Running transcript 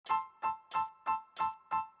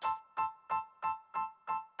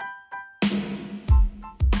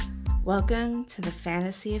Welcome to the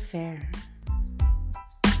Fantasy Affair.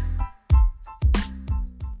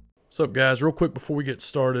 What's up, guys? Real quick before we get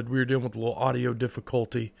started, we were dealing with a little audio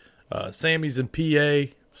difficulty. Sammy's in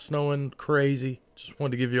PA, snowing crazy. Just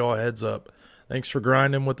wanted to give you all a heads up. Thanks for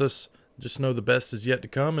grinding with us. Just know the best is yet to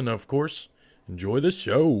come, and of course, enjoy the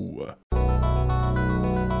show.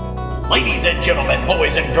 Ladies and gentlemen,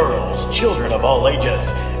 boys and girls, children of all ages,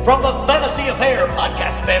 from the Fantasy Affair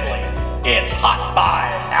podcast family, it's Hot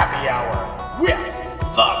by Happy Hour with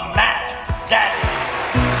the MattyDaddy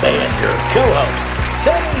and your co-host,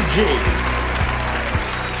 Sammy G.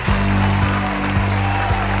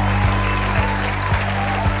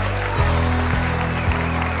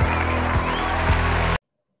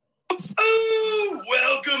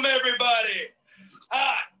 Welcome everybody,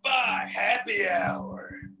 Hot by Happy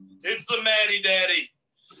Hour. It's the MattyDaddy.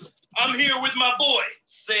 I'm here with my boy,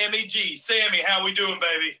 Sammy G. Sammy, how we doing,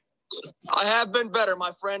 baby? I have been better,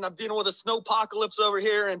 my friend. I'm dealing with a snowpocalypse over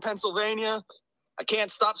here in Pennsylvania. I can't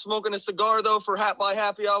stop smoking a cigar, though, for Hot by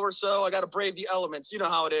Happy Hour, so I got to brave the elements. You know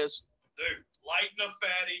how it is. Dude, lighting a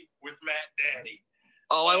fatty with MattyDaddy.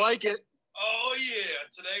 Oh, I like it. Oh, yeah.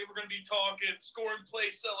 Today we're going to be talking scoring play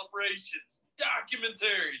celebrations,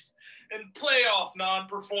 documentaries, and playoff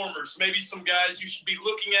non-performers. Maybe some guys you should be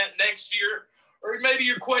looking at next year, or maybe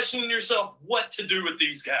you're questioning yourself what to do with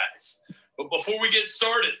these guys. But before we get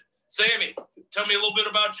started, Sammy, tell me a little bit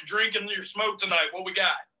about your drink and your smoke tonight. What we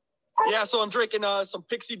got? Yeah, so I'm drinking some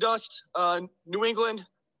Pixie Dust, New England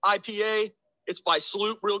IPA. It's by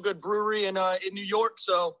Sloop, real good brewery in New York.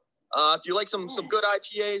 So if you like some good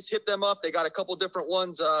IPAs, hit them up. They got a couple different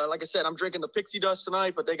ones. Like I said, I'm drinking the Pixie Dust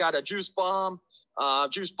tonight, but they got a Juice Bomb,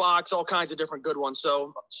 Juice Box, all kinds of different good ones.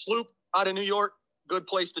 So Sloop out of New York, good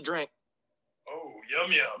place to drink. Oh,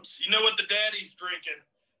 yum yums. You know what the daddy's drinking?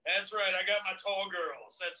 That's right. I got my tall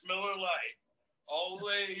girls. That's Miller Lite.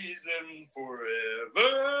 Always and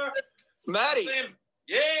forever. Matty. Sam,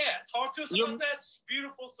 yeah, talk to us about that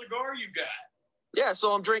beautiful cigar you got. Yeah,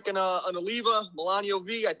 so I'm drinking an Oliva Milano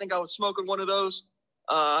V. I think I was smoking one of those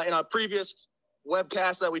in a previous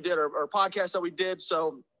webcast that we did or podcast that we did.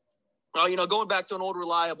 So, going back to an old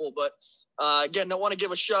reliable. But, again, I want to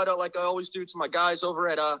give a shout-out like I always do to my guys over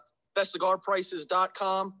at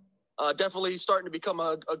bestcigarprices.com. Definitely starting to become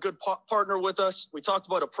a good partner with us. We talked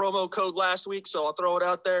about a promo code last week, so I'll throw it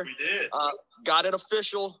out there. We did. Got it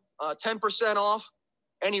official, 10% off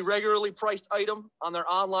any regularly priced item on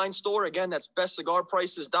their online store. Again, that's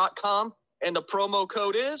bestcigarprices.com. And the promo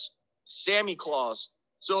code is Sammy Claus.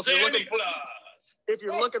 So if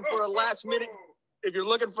you're looking for a last minute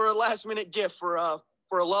gift for a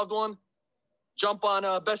loved one, jump on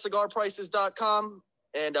bestcigarprices.com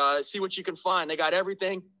and see what you can find. They got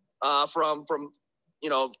everything from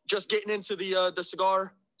just getting into the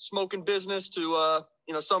cigar smoking business to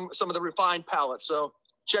some of the refined palettes. So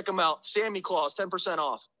check them out. Sammy Claus, 10%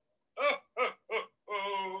 off.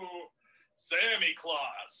 Sammy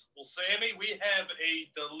Claus. Well, Sammy, we have a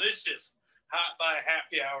delicious Hot by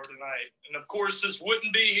Happy Hour tonight. And, of course, this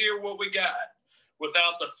wouldn't be here what we got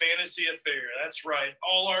without the Fantasy Affair. That's right.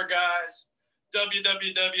 All our guys,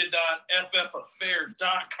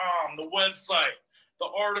 www.ffaffair.com, the website, the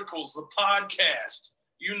articles, the podcast,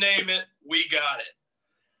 you name it, we got it.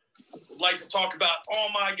 I'd like to talk about all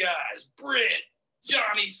my guys, Britt,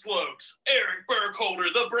 Johnny Slokes, Eric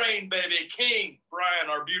Burkholder, the Brain Baby, King,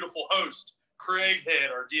 Brian, our beautiful host, Craig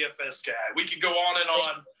Head, our DFS guy. We could go on and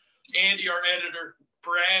on. Andy, our editor,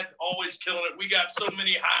 Brad, always killing it. We got so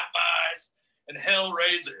many hot buys and hell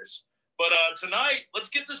raisers. But tonight, let's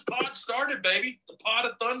get this pod started, baby. The pod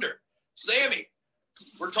of thunder. Sammy,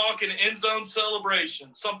 we're talking end zone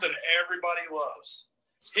celebration, something everybody loves.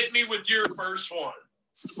 Hit me with your first one.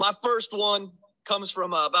 My first one comes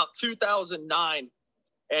from about 2009,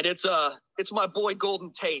 and it's my boy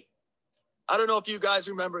Golden Tate. I don't know if you guys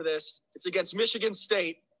remember this. It's against Michigan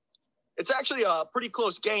State. It's actually a pretty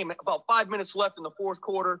close game. About 5 minutes left in the fourth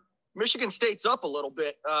quarter. Michigan State's up a little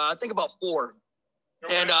bit. I think about 4.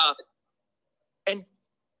 Okay. And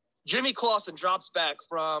Jimmy Clausen drops back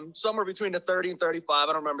from somewhere between the 30 and 35.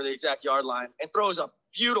 I don't remember the exact yard line, and throws a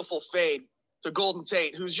beautiful fade to Golden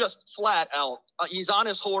Tate, who's just flat out. He's on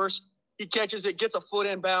his horse. He catches it, gets a foot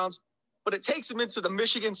in bounds, but it takes him into the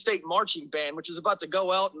Michigan State marching band, which is about to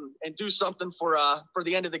go out and do something for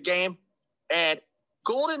the end of the game. And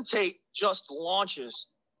Golden Tate just launches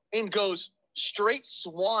and goes straight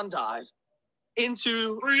swan dive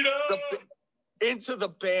into the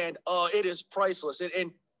band. Oh, it is priceless.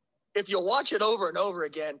 And if you watch it over and over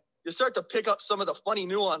again, you start to pick up some of the funny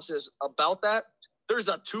nuances about that. There's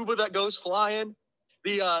a tuba that goes flying.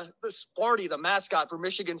 The Sparty, the mascot for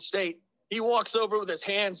Michigan State, he walks over with his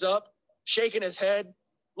hands up, shaking his head,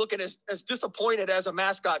 looking as disappointed as a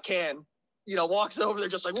mascot can. Walks over there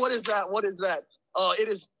just like, what is that? What is that? Oh, it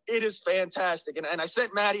is fantastic. And I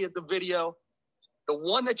sent Matty the video. The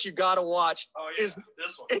one that you got to watch is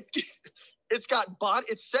this one. It's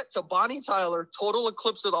set to Bonnie Tyler, Total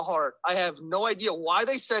Eclipse of the Heart. I have no idea why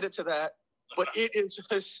they set it to that, but it is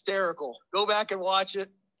hysterical. Go back and watch it.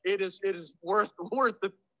 It is worth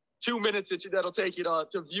the 2 minutes that'll take you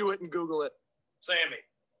to view it and Google it. Sammy,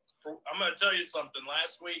 I'm going to tell you something.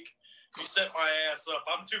 Last week, you set my ass up.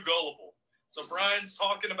 I'm too gullible. So Brian's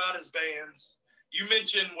talking about his bands. You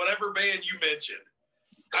mentioned whatever band you mentioned.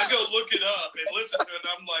 I go look it up and listen to it, and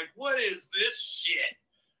I'm like, what is this shit?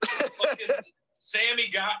 Fucking Sammy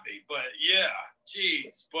got me, but yeah,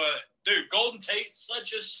 jeez. But, dude, Golden Tate's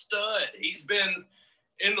such a stud. He's been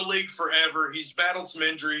in the league forever. He's battled some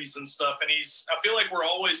injuries and stuff, and I feel like we're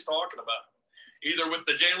always talking about him. Either with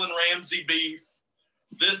the Jalen Ramsey beef,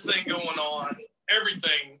 this thing going on,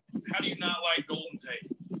 everything. How do you not like Golden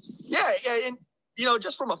Tate? Yeah, and,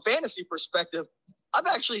 just from a fantasy perspective, I've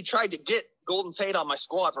actually tried to get Golden Tate on my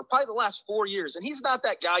squad for probably the last 4 years, and he's not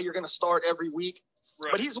that guy you're going to start every week.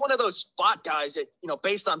 Right. But he's one of those spot guys that,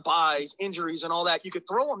 based on buys, injuries, and all that, you could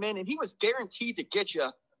throw him in, and he was guaranteed to get you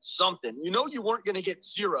something. You weren't going to get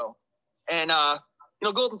zero. And,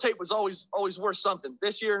 Golden Tate was always worth something.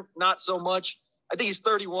 This year, not so much. I think he's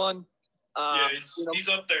 31. He's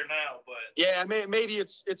up there now, but yeah, maybe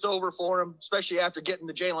it's over for him, especially after getting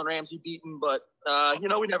the Jalen Ramsey beaten. But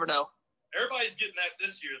we never know. Everybody's getting that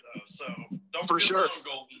this year, though, so don't for sure.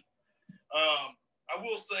 Golden. I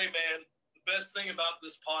will say, man, the best thing about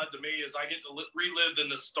this pod to me is I get to relive the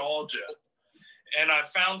nostalgia, and I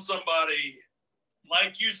found somebody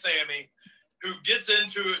like you, Sammy, who gets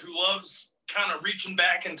into it, who loves kind of reaching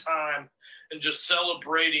back in time and just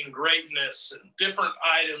celebrating greatness and different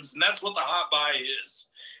items. And that's what the Hot Buy is.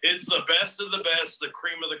 It's the best of the best, the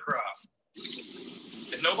cream of the crop.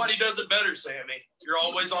 And nobody does it better, Sammy. You're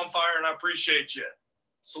always on fire, and I appreciate you.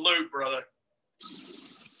 Salute, brother.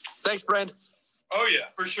 Thanks, Brent. Oh, yeah,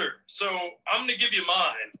 for sure. So I'm going to give you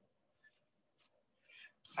mine.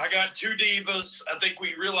 I got two divas. I think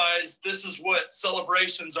we realized this is what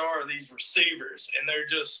celebrations are, these receivers, and they're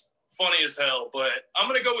just funny as hell. But I'm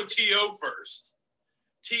going to go with T.O. first.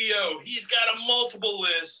 T.O., he's got a multiple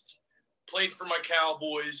list, played for my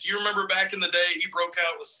Cowboys. You remember back in the day, he broke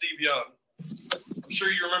out with Steve Young. I'm sure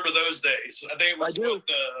you remember those days. I think it was with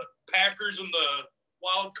the Packers and the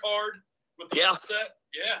wild card with the set.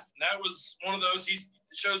 Yeah, and that was one of those. He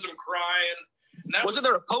shows him crying. Wasn't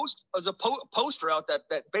there a poster out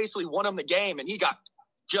that basically won him the game, and he got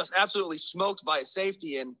just absolutely smoked by a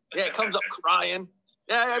safety, and it comes up crying.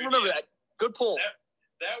 Yeah, I remember that. Good pull.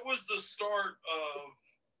 That was the start of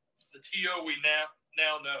the T.O. we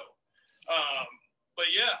now know. But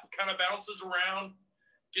yeah, kind of bounces around,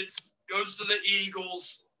 goes to the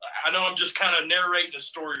Eagles. I know I'm just kind of narrating a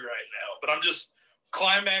story right now, but I'm just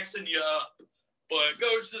climaxing you up. But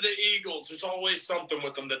goes to the Eagles. There's always something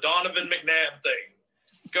with them. The Donovan McNabb thing.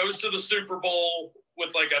 Goes to the Super Bowl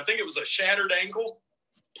with, I think it was a shattered ankle.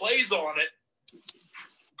 Plays on it.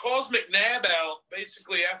 Calls McNabb out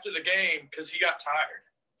basically after the game because he got tired.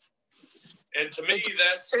 And to me,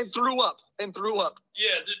 that's... And threw up.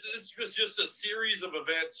 Yeah, this was just a series of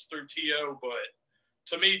events through T.O., but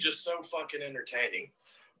to me, just so fucking entertaining.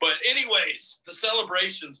 But anyways, the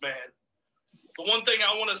celebrations, man. The one thing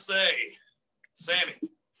I want to say... Sammy,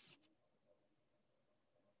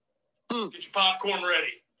 get your popcorn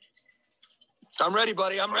ready. I'm ready,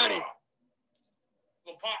 buddy. I'm ready.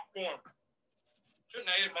 The popcorn. Shouldn't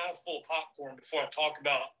I eat a mouthful of popcorn before I talk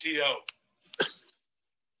about T.O.?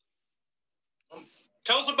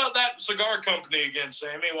 Tell us about that cigar company again,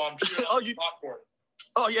 Sammy, while I'm chewing popcorn.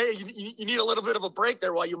 Oh, yeah, you need a little bit of a break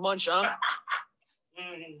there while you munch, huh?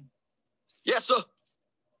 Mm-hmm. Yeah, So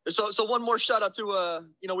one more shout out to,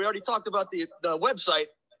 we already talked about the website.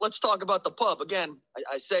 Let's talk about the pub. Again,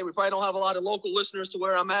 I say we probably don't have a lot of local listeners to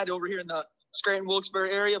where I'm at over here in the Scranton-Wilkes-Barre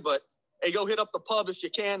area, but hey, go hit up the pub if you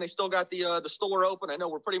can. They still got the store open. I know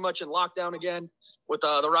we're pretty much in lockdown again with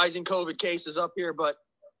the rising COVID cases up here, but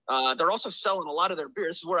they're also selling a lot of their beer.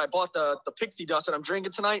 This is where I bought the Pixie Dust that I'm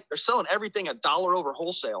drinking tonight. They're selling everything $1 over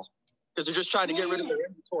wholesale because they're just trying to get rid of their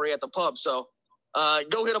inventory at the pub. So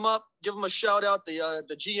go hit him up, give him a shout out. The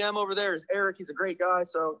GM over there is Eric. He's a great guy.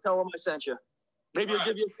 So tell him I sent you. Maybe he'll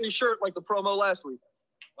give you a free shirt like the promo last week.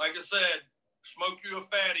 Like I said, smoke you a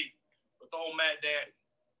fatty with old MattyDaddy.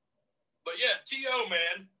 But yeah, T.O.,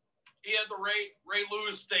 man, he had the Ray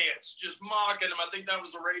Lewis dance, just mocking him. I think that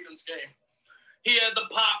was the Ravens game. He had the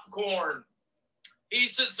popcorn. He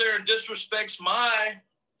sits there and disrespects my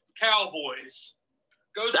Cowboys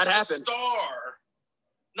Goes That for happened. the star.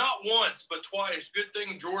 Not once, but twice. Good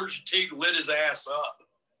thing George Teague lit his ass up.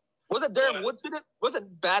 Wasn't Darren Woodson?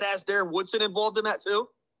 Wasn't badass Darren Woodson involved in that too?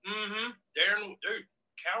 Mm-hmm. Dude,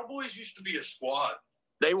 Cowboys used to be a squad.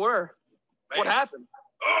 They were. Man. What happened?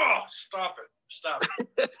 Oh, stop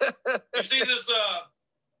it. You see this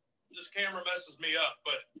this camera messes me up,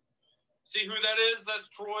 but see who that is? That's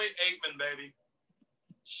Troy Aikman, baby.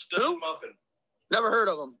 Stud muffin. Never heard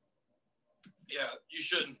of him. Yeah, you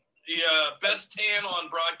shouldn't. The best tan on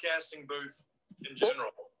broadcasting booth in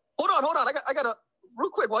general. Hold on. I got a real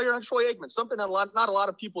quick while you're on Troy Aikman, something that not a lot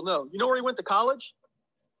of people know. You know where he went to college?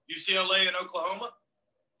 UCLA in Oklahoma.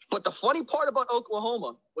 But the funny part about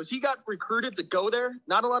Oklahoma was he got recruited to go there.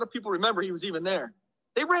 Not a lot of people remember he was even there.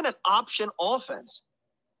 They ran an option offense.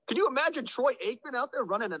 Can you imagine Troy Aikman out there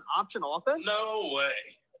running an option offense? No way.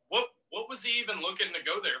 What was he even looking to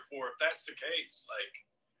go there for if that's the case?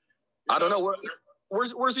 Like, I don't know.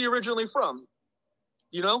 Where's he originally from?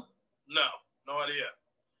 You know? No idea.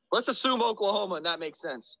 Let's assume Oklahoma, and that makes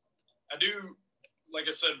sense. I do, like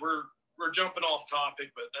I said, we're jumping off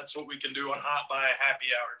topic, but that's what we can do on Hot Buy Happy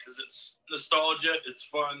Hour because it's nostalgia, it's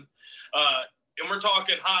fun. And we're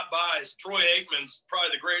talking hot buys. Troy Aikman's probably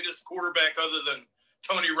the greatest quarterback other than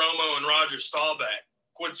Tony Romo and Roger Staubach,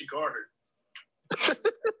 Quincy Carter.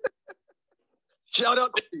 Shout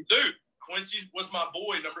out. Dude, Quincy was my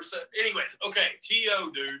boy, number 7. Anyway, okay,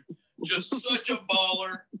 T.O., dude. Just such a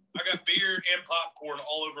baller. I got beer and popcorn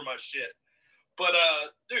all over my shit. But,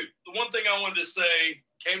 dude, the one thing I wanted to say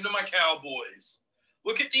came to my Cowboys.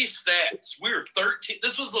 Look at these stats. We were 13.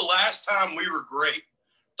 This was the last time we were great.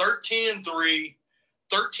 13-3,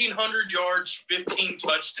 1,300 yards, 15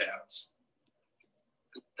 touchdowns.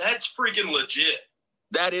 That's freaking legit.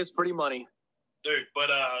 That is pretty money. Dude, but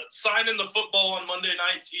signing the football on Monday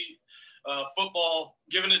Night Football,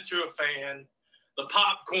 giving it to a fan, the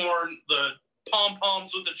popcorn, the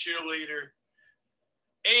pom-poms with the cheerleader,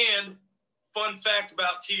 and fun fact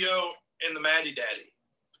about T.O. and the MattyDaddy.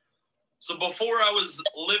 So before I was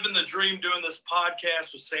living the dream doing this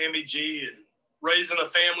podcast with Sammy G and raising a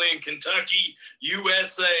family in Kentucky,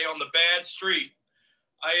 USA on the bad street,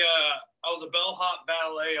 I was a bellhop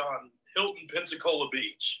valet on Hilton, Pensacola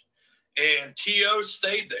Beach. And T.O.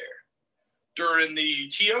 stayed there during the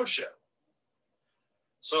T.O. show.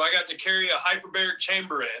 So I got to carry a hyperbaric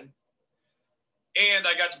chamber in, and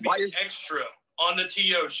I got to be extra on the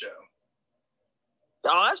T.O. show.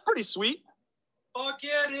 Oh, that's pretty sweet. Fuck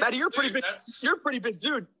yeah, it is. Matty, you're a pretty big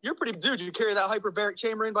dude. You're a pretty big dude. You carry that hyperbaric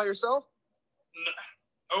chamber in by yourself?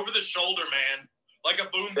 Over the shoulder, man. Like a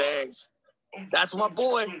boom box. That's my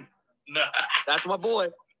boy. Nah. That's my boy.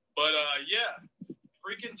 But, yeah.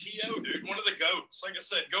 Freaking T.O., dude. One of the GOATs. Like I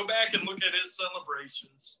said, go back and look at his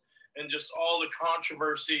celebrations and just all the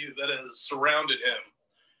controversy that has surrounded him.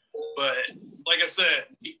 But, like I said,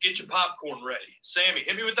 get your popcorn ready. Sammy,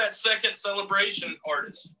 hit me with that second celebration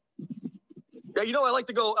artist. Yeah, you know, I like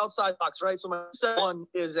to go outside box, right? So my second one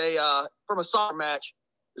is from a soccer match.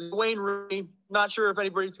 This is Wayne Rooney. Not sure if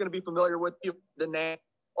anybody's going to be familiar with the name.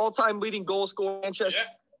 All-time leading goal scorer, Manchester.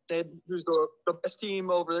 Yeah. Who's the best team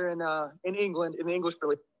over there in England, in the English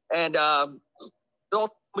League. And they're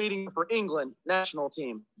all leading for England national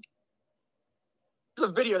team. There's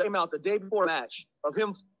a video that came out the day before the match of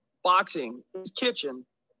him boxing in his kitchen.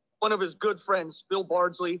 One of his good friends, Bill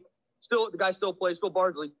Bardsley, the guy still plays. Bill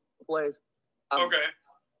Bardsley plays. Okay.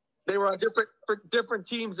 They were on different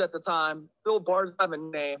teams at the time. Bill Bardsley, I have a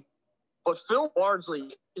name, but Phil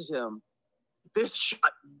Bardsley is him. This shot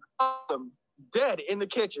him dead in the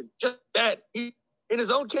kitchen, just dead. He in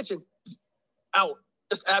his own kitchen, out,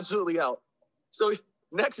 just absolutely out. So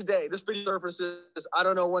next day, this video surfaces. I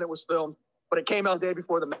don't know when it was filmed, but it came out the day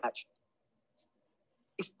before the match.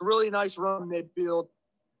 It's a really nice run midfield.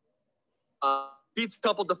 Beats a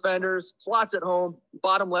couple defenders, slots at home,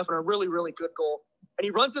 bottom left, and a really, really good goal. And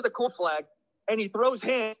he runs to the corner flag, and he throws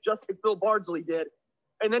hands just like Phil Bardsley did.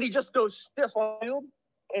 And then he just goes stiff on field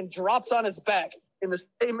and drops on his back in the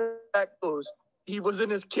same exact pose. He was in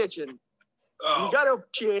his kitchen. Oh. You got to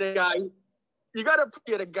appreciate a guy. You got to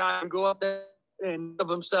appreciate a guy who go up there and of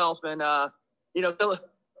himself and,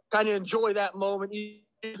 kind of enjoy that moment,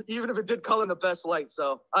 even if it did color in the best light.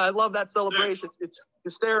 So I love that celebration. It's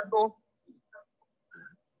hysterical.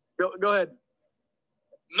 Go ahead.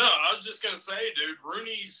 No, I was just going to say, dude,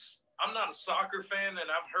 I'm not a soccer fan, and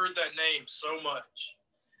I've heard that name so much.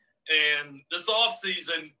 And this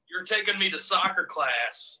offseason, you're taking me to soccer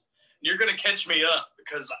class, and you're going to catch me up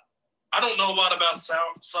because I don't know a lot about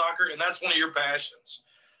soccer, and that's one of your passions.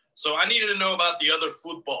 So I needed to know about the other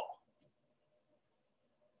football.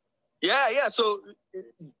 Yeah. So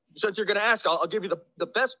since you're going to ask, I'll give you the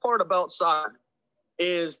best part about soccer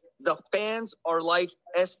is the fans are like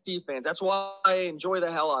SC fans. That's why I enjoy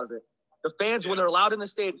the hell out of it. The fans, when they're allowed in the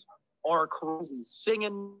stadium, are crazy,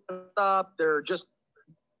 singing up. They're just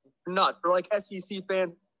nuts. They're like SEC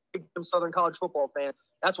fans, Southern college football fans.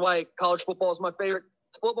 That's why college football is my favorite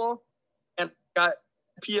football, and got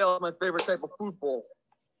PL my favorite type of football.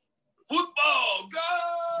 Football, go!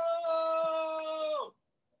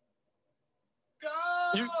 Go!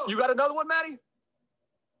 You got another one, Matty?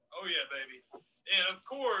 Oh, yeah, baby. And, of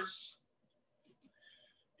course,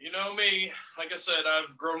 you know me. Like I said,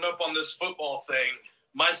 I've grown up on this football thing.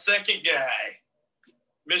 My second guy,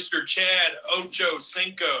 Mr. Chad Ocho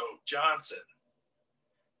Cinco Johnson.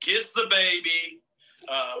 Kiss the Baby.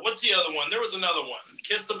 What's the other one? There was another one.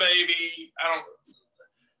 Kiss the Baby.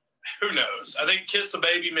 Who knows? I think Kiss the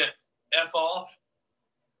Baby meant F off.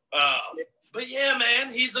 But yeah,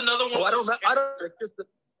 man, he's another one. Oh, I don't.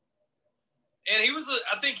 And he was,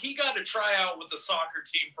 I think he got a tryout with the soccer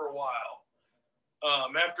team for a while.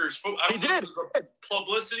 After his football. He did. It was a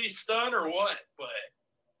publicity stunt or what? But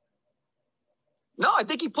no, I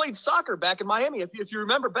think he played soccer back in Miami. If you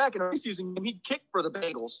remember back in our season, he kicked for the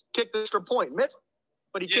Bengals, kicked the extra point, missed,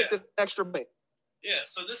 but he kicked the extra point. Yeah,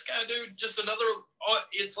 so this guy, dude, just another,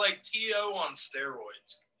 it's like T.O. on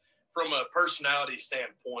steroids from a personality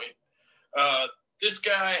standpoint. This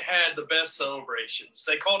guy had the best celebrations.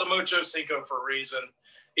 They called him Ocho Cinco for a reason.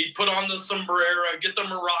 He'd put on the sombrero, get the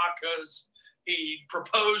maracas. He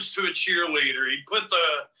proposed to a cheerleader. He put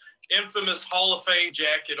the infamous Hall of Fame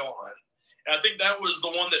jacket on. And I think that was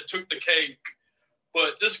the one that took the cake.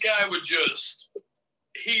 But this guy would just,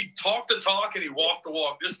 he talked the talk and he walked the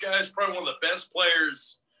walk. This guy is probably one of the best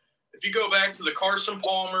players. If you go back to the Carson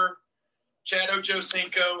Palmer, Chad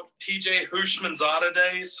Ochocinco, TJ Hushmanzada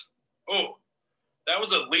days, that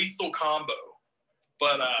was a lethal combo.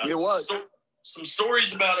 But it was. Some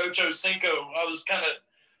stories about Ochocinco. I was kind of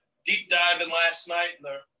deep diving last night in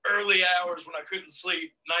the early hours when I couldn't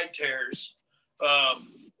sleep, night terrors. I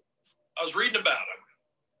was reading about him.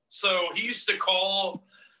 So he used to call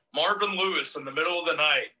Marvin Lewis in the middle of the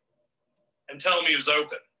night and tell him he was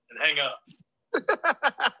open and hang up.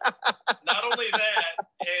 Not only that,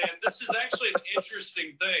 and this is actually an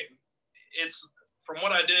interesting thing. It's from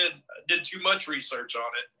what I did too much research on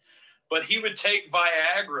it, but he would take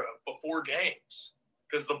Viagra before games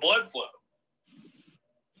because the blood flow.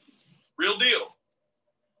 Real deal.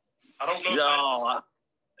 I don't know. No.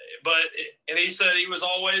 And he said he was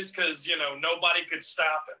always because, nobody could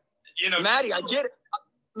stop him. Matty, I get it.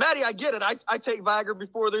 Matty, I get it. I take Viagra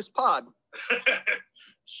before this pod.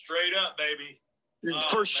 Straight up, baby.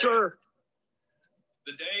 For sure.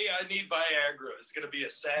 The day I need Viagra is going to be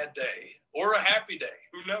a sad day or a happy day.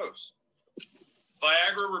 Who knows?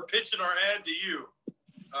 Viagra, we're pitching our ad to you.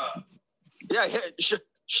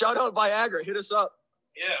 Shout out Viagra. Hit us up.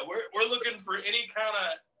 Yeah, we're looking for any kind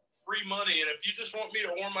of free money. And if you just want me to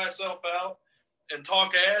whore myself out and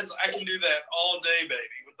talk ads, I can do that all day,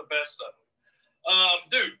 baby, with the best of them.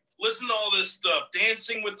 Dude, listen to all this stuff.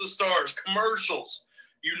 Dancing with the Stars, commercials,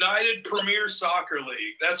 United Premier Soccer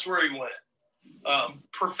League. That's where he went.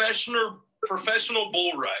 Professional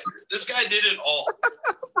bull rider. This guy did it all.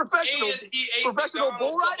 Professional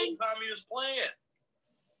bull riding? The time he was playing.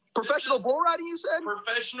 Professional bull riding, you said?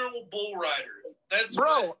 Professional bull rider. That's bro.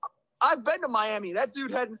 right. I've been to Miami. That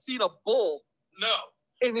dude hadn't seen a bull. No.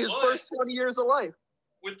 In his first 20 years of life.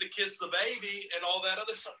 With the Kiss the Baby and all that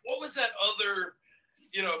other stuff. What was that other?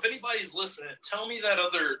 If anybody's listening, tell me that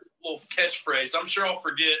other little catchphrase. I'm sure I'll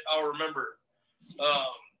forget. I'll remember.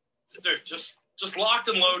 Dude, just locked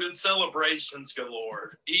and loaded celebrations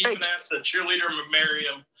galore. He even asked the cheerleader to marry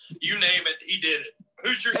him. You name it, he did it.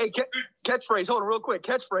 Who's your catchphrase? Hold on, real quick.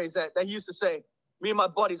 Catchphrase that he used to say. Me and my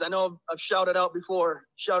buddies. I know I've shouted out before.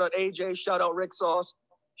 Shout out AJ. Shout out Rick Sauce.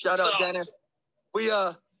 Shout out Dennis. We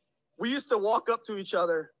used to walk up to each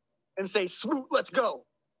other and say, "Smoot, let's go.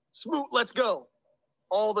 Smoot, let's go."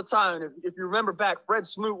 All the time. If you remember back, Fred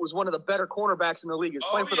Smoot was one of the better cornerbacks in the league. He was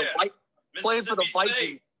playing for the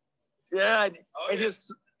Vikings. Yeah, and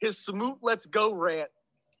his Smoot, let's go rant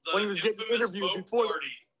when he was getting interviewed before.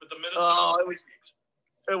 With the Minnesota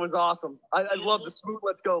it was awesome. I love the Smoot,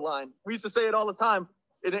 let's go line. We used to say it all the time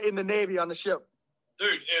in the Navy on the ship.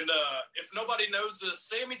 Dude, and if nobody knows this,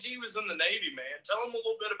 Sammy G was in the Navy, man. Tell him a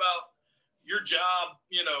little bit about your job,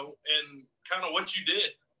 and kind of what you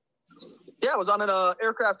did. Yeah, I was on an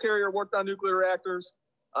aircraft carrier, worked on nuclear reactors.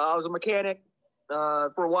 I was a mechanic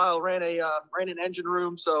for a while, ran an engine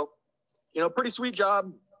room. So, pretty sweet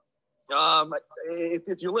job.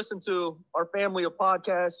 If you listen to our family of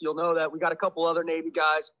podcasts, you'll know that we got a couple other Navy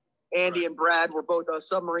guys. Andy and Brad were both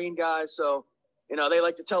submarine guys, so they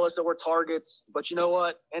like to tell us that we're targets. But you know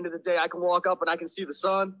what? End of the day, I can walk up and I can see the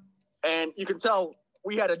sun, and you can tell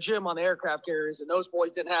we had a gym on the aircraft carriers, and those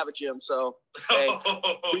boys didn't have a gym. So hey,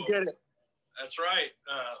 we get it. That's right.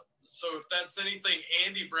 So if that's anything,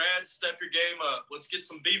 Andy, Brad, step your game up. Let's get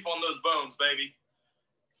some beef on those bones, baby.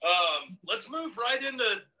 Let's move right into,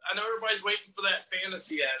 I know everybody's waiting for that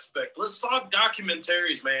fantasy aspect. Let's talk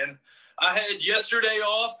documentaries, man. I had yesterday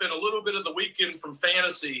off and a little bit of the weekend from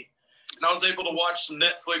fantasy, and I was able to watch some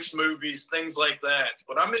Netflix movies, things like that.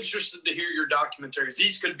 But I'm interested to hear your documentaries.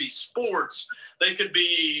 These could be sports. They could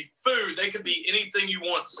be food. They could be anything you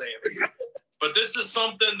want, Sammy. But this is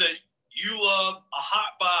something that you love, a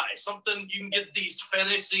hot buy, something you can get these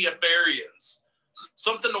fantasy affarians,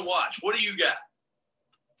 something to watch. What do you got?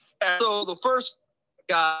 So the first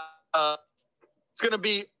guy, it's going to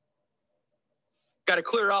be, got to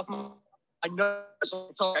clear off. I know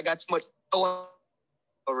I got too much going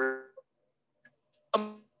over.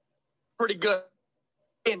 I'm pretty good.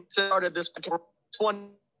 And started this 20,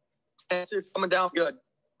 it's coming down good.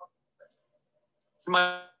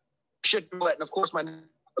 My shit wet, and of course my,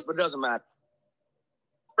 but it doesn't matter.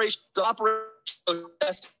 Operation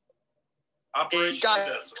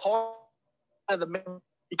the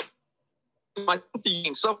my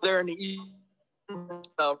team, so there in the east,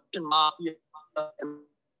 mafia, and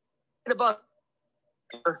about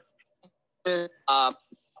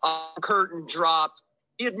curtain dropped.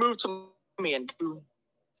 He had moved to me and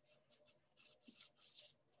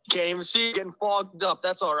can't even see, getting fogged up.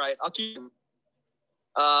 That's all right. I'll keep him.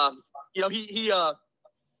 He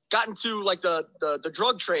got into like the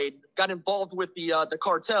drug trade, got involved with the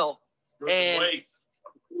cartel, and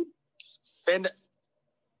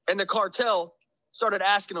the cartel started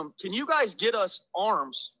asking him, "Can you guys get us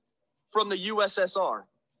arms from the USSR?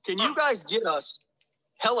 Can you guys get us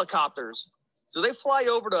helicopters?" So they fly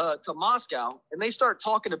over to Moscow, and they start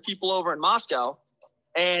talking to people over in Moscow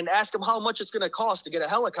and ask them how much it's going to cost to get a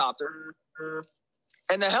helicopter.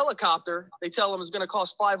 And the helicopter, they tell them, is going to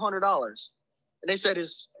cost $500. And they said,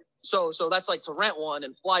 so that's like to rent one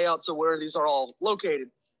and fly out to where these are all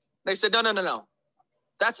located. They said, no.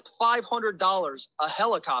 That's $500 a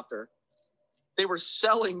helicopter. They were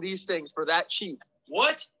selling these things for that cheap.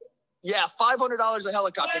 What? Yeah, $500 a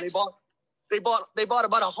helicopter. What? They bought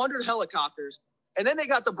about 100 helicopters, and then they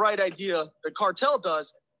got the bright idea, the cartel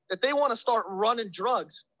does, that they want to start running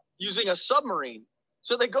drugs using a submarine.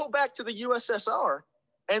 So they go back to the USSR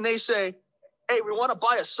and they say, "Hey, we want to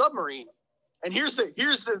buy a submarine." And here's the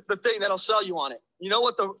thing that'll sell you on it. You know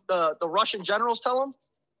what the Russian generals tell them?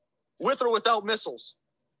 With or without missiles.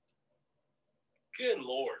 Good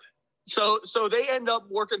Lord. So they end up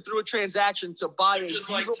working through a transaction to buy They're a just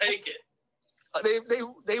diesel. take it.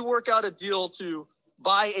 They work out a deal to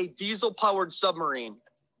buy a diesel-powered submarine.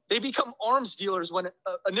 They become arms dealers when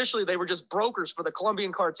initially they were just brokers for the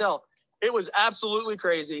Colombian cartel. It was absolutely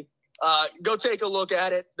crazy. Go take a look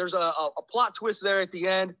at it. There's a plot twist there at the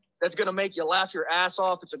end that's going to make you laugh your ass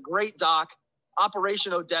off. It's a great doc.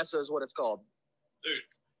 Operation Odessa is what it's called. Dude,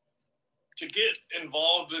 to get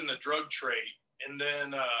involved in the drug trade and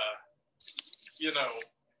then,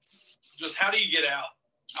 just how do you get out?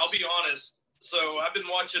 I'll be honest. So I've been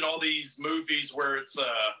watching all these movies where it's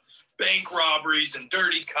bank robberies and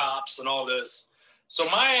dirty cops and all this. So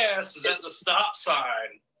my ass is at the stop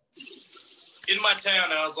sign in my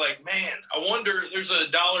town, and I was like, man, I wonder, there's a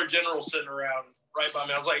Dollar General sitting around right by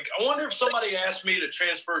me. I was like, I wonder if somebody asked me to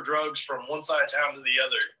transfer drugs from one side of town to the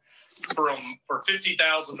other for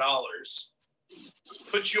 $50,000.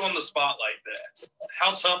 Put you on the spot like that.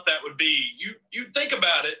 How tough that would be. You think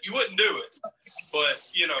about it, you wouldn't do it. But,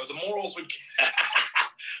 the morals would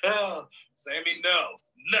oh, Sammy, no.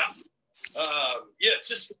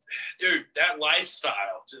 Dude, that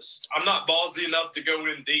lifestyle, I'm not ballsy enough to go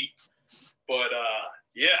in deep. But,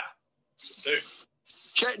 dude.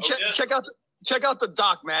 Check out the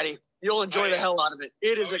doc, Matty. You'll enjoy the hell out of it.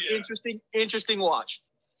 It is interesting watch.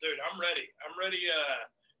 Dude, I'm ready. I'm ready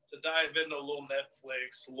to dive into a little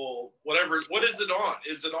Netflix, a little whatever. What is it on?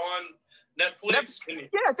 Is it on Netflix?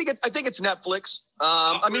 I think it's Netflix.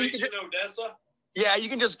 Operation Odessa? Yeah, you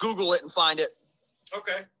can just Google it and find it.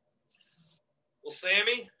 Okay. Well,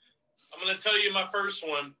 Sammy, I'm going to tell you my first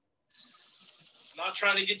one. Not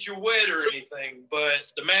trying to get you wet or anything,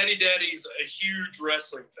 but the MattyDaddy's a huge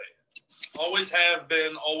wrestling fan. Always have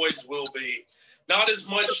been, always will be. Not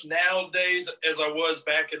as much nowadays as I was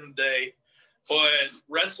back in the day, but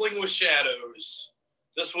Wrestling with Shadows.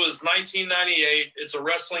 This was 1998. It's a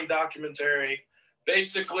wrestling documentary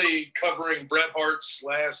basically covering Bret Hart's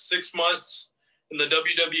last 6 months in the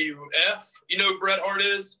WWF. You know who Bret Hart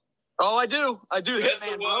is? Oh, I do. Best Hitman,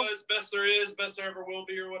 there was, best there is, best there ever will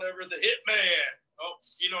be, or whatever. The Hitman. Oh,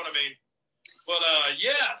 you know what I mean. But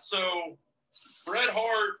yeah. So Bret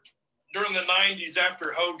Hart during the '90s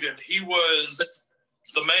after Hogan, he was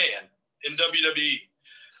the man in WWE.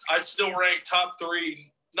 I still rank top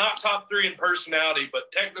 3, not top 3 in personality,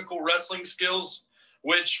 but technical wrestling skills.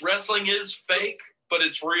 Which wrestling is fake, but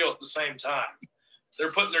it's real at the same time.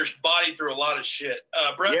 They're putting their body through a lot of shit.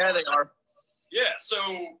 Bret Hart, they are. Yeah,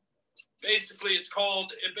 so basically it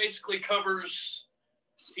basically covers,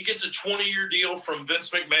 he gets a 20-year deal from Vince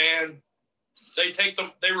McMahon.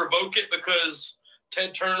 They revoke it because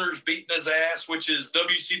Ted Turner's beating his ass, which is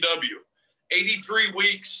WCW. 83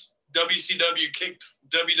 weeks, WCW kicked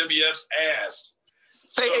WWF's ass.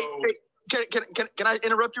 Hey, can I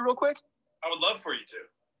interrupt you real quick? I would love for you to.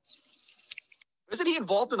 Isn't he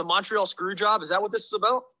involved in the Montreal screw job? Is that what this is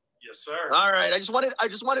about? Yes, sir. All right. I just wanted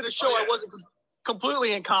to show I wasn't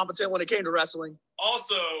completely incompetent when it came to wrestling.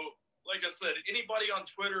 Also, like I said, anybody on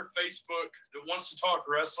Twitter, Facebook that wants to talk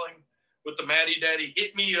wrestling with the MattyDaddy,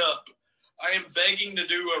 hit me up. I am begging to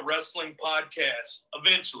do a wrestling podcast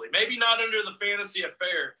eventually. Maybe not under the Fantasy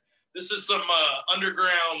Affair. This is some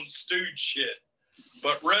underground stooge shit.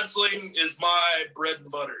 But wrestling is my bread and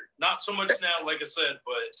butter. Not so much now, like I said,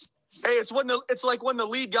 but hey, it's like when the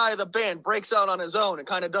lead guy of the band breaks out on his own and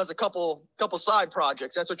kind of does a couple side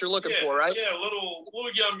projects. That's what you're looking for, right? Yeah, little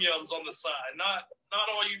yum yums on the side. Not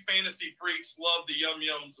all you fantasy freaks love the yum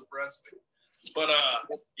yums of wrestling. But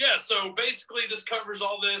yeah, so basically this covers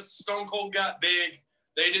all this. Stone Cold got big.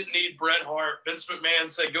 They didn't need Bret Hart. Vince McMahon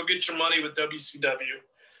said, "Go get your money with WCW."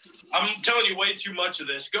 I'm telling you way too much of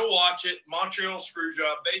this. Go watch it. Montreal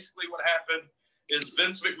Screwjob. Basically what happened is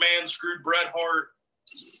Vince McMahon screwed Bret Hart,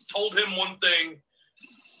 told him one thing,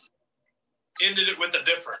 ended it with a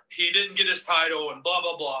different. He didn't get his title and blah,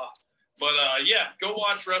 blah, blah. But yeah, go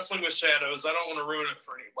watch Wrestling with Shadows. I don't want to ruin it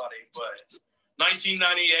for anybody. But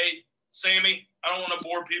 1998, Sammy, I don't want to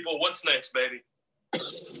bore people. What's next, baby?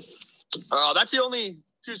 That's the only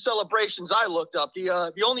 2 celebrations I looked up. The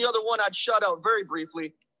only other one I'd shout out very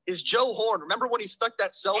briefly is Joe Horn. Remember when he stuck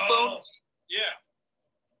that cell phone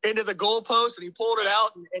into the goalpost and he pulled it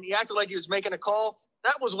out and he acted like he was making a call?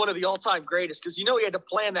 That was one of the all-time greatest because he had to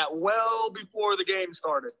plan that well before the game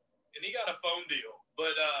started. And he got a phone deal.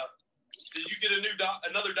 But did you get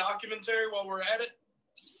another documentary while we're at it?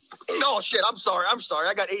 Oh shit! I'm sorry. I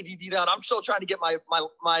got ADD out. I'm still trying to get my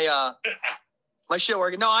shit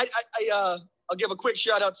working. No, I'll give a quick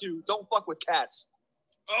shout out to Don't Fuck with Cats.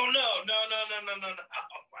 Oh no! Oh my god!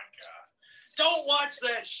 Don't watch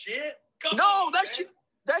that shit.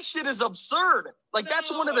 That shit is absurd. Like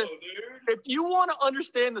that's one of the. Dude. If you want to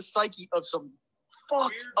understand the psyche of some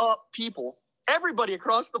fucked up people, everybody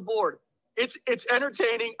across the board, it's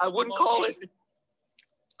entertaining. I wouldn't call it.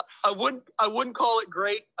 I wouldn't call it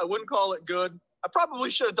great. I wouldn't call it good. I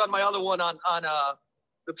probably should have done my other one on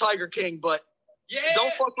the Tiger King, but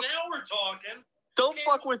now we're talking. Don't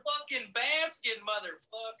fuck with fucking basket,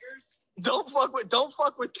 motherfuckers. Don't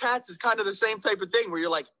fuck with Cats is kind of the same type of thing where you're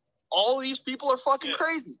like, all these people are fucking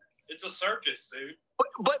crazy. It's a circus, dude.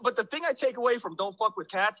 But the thing I take away from Don't Fuck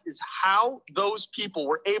with Cats is how those people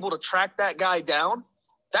were able to track that guy down.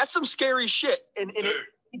 That's some scary shit, and it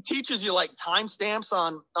teaches you like timestamps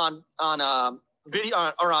on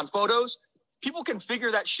video or on photos. People can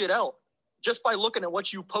figure that shit out just by looking at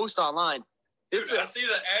what you post online. Dude, I see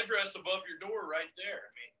the address above your door right there.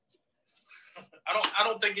 I mean, I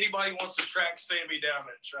don't think anybody wants to track Sammy down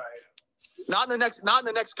and try it. Not in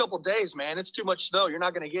the next couple of days, man. It's too much snow. You're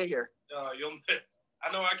not gonna get here. I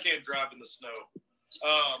know I can't drive in the snow.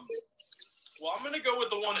 Well, I'm gonna go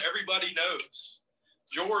with the one everybody knows.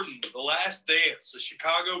 Jordan, The Last Dance, the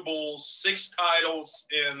Chicago Bulls, 6 titles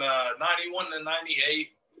in 91 and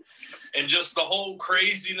 98, and just the whole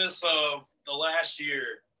craziness of the last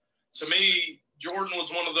year. To me, Jordan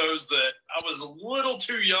was one of those that I was a little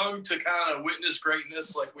too young to kind of witness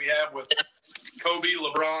greatness like we have with Kobe,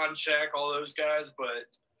 LeBron, Shaq, all those guys. But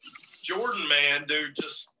Jordan, man, dude,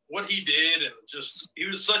 just what he did, and just he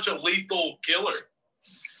was such a lethal killer.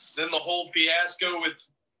 Then the whole fiasco with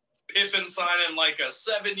Pippen signing like a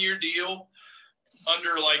 7-year deal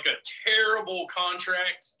under like a terrible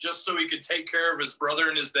contract just so he could take care of his brother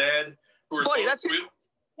and his dad who were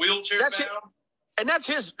wheelchair bound. And that's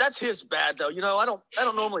his bad though. I don't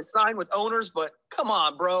normally sign with owners, but come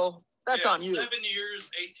on, bro. That's on you. 7 years,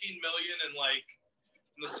 $18 million, and like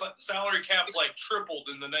the salary cap like tripled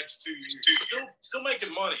in the next 2 years. Still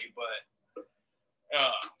making money, but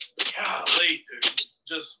golly, dude.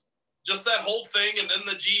 Just that whole thing, and then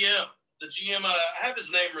the GM. The GM, I have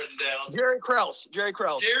his name written down. Jerry Krause, dude.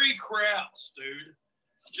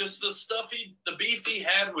 just the beef he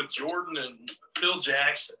had with Jordan and Phil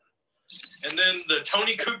Jackson. And then the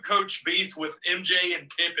Tony Kukoc beef with MJ and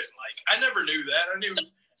Pippen. Like, I never knew that. I knew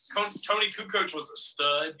Tony Kukoc was a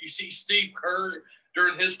stud. You see Steve Kerr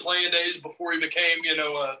during his playing days before he became,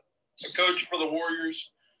 a coach for the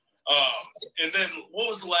Warriors. And then what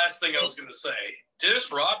was the last thing I was going to say?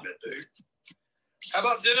 Dennis Rodman, dude. How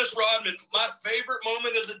about Dennis Rodman? My favorite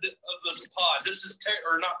moment of the pod. This is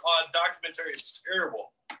documentary. It's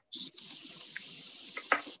terrible.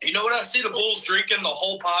 You know what? I see the Bulls drinking the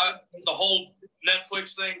whole pot, the whole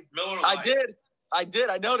Netflix thing. Miller Lite. I did.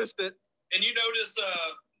 I noticed it. And you notice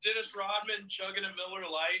Dennis Rodman chugging a Miller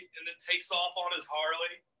Lite and then takes off on his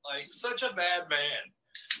Harley. Like, such a bad man.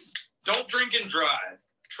 Don't drink and drive.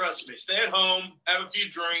 Trust me. Stay at home. Have a few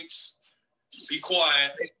drinks. Be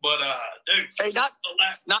quiet. But, dude. Hey,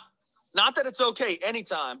 not that it's okay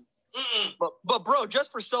anytime. But bro,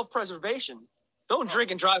 just for self-preservation, don't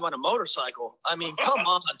drink and drive on a motorcycle. I mean, come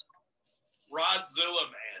on. Rodzilla,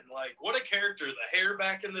 man. Like, what a character. The hair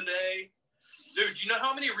back in the day. Dude, you know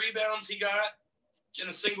how many rebounds he got in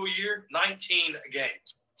a single year? 19 a game.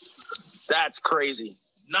 That's crazy.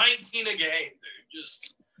 19 a game, dude.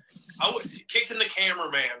 Kicking the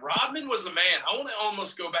cameraman. Rodman was a man. I want to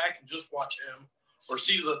almost go back and just watch him or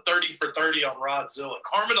see the 30 for 30 on Rodzilla.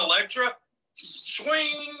 Carmen Electra,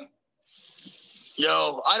 swing.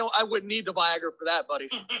 Yo, I wouldn't need the Viagra for that, buddy.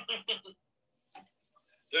 Dude,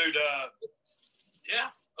 yeah,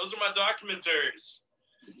 those are my documentaries.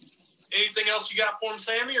 Anything else you got for him,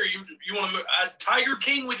 Sammy? Or you want to move? Tiger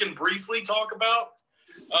King, we can briefly talk about.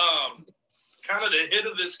 Kind of the hit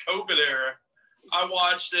of this COVID era. I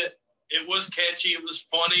watched it. It was catchy. It was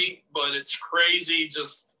funny, but it's crazy.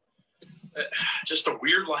 Just a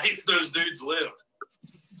weird life those dudes lived.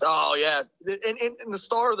 Oh, yeah. And the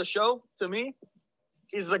star of the show, to me,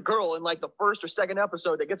 is the girl in, like, the first or second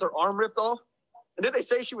episode that gets her arm ripped off. And then they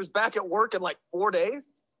say she was back at work in, like, 4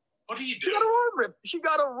 days. What are you She doing? got her arm ripped. She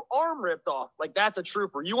got her arm ripped off. Like, that's a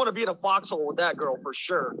trooper. You want to be in a foxhole with that girl for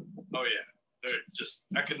sure. Oh, yeah. Dude,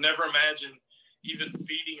 I could never imagine even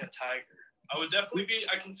feeding a tiger.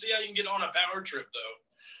 I can see how you can get on a power trip,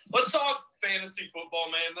 though. Let's talk fantasy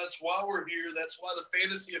football, man. That's why we're here. That's why the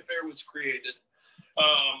Fantasy Affair was created.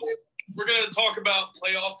 We're going to talk about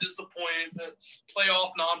playoff disappointments, playoff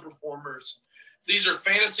non-performers. These are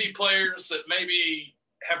fantasy players that maybe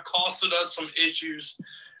have costed us some issues.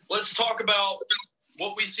 Let's talk about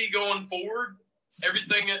what we see going forward,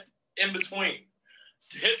 everything in between.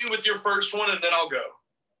 Hit me with your first one, and then I'll go.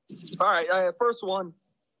 All right, first one,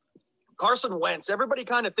 Carson Wentz. Everybody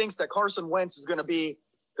kind of thinks that Carson Wentz is going to be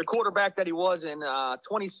the quarterback that he was in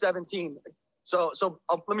 2017. So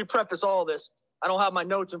let me preface all this. I don't have my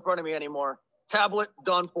notes in front of me anymore. Tablet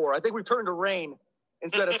done for. I think we turned to rain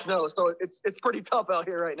instead of snow, so it's pretty tough out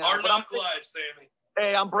here right now. Hard knock life, Sammy.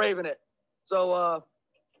 Hey, I'm braving it. So,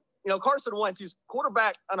 Carson Wentz, he's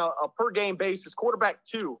quarterback on a per-game basis, quarterback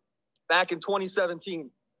 2 back in 2017.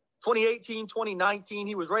 2018, 2019,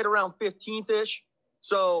 he was right around 15th-ish.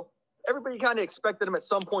 So everybody kind of expected him at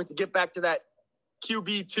some point to get back to that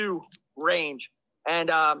QB2 range.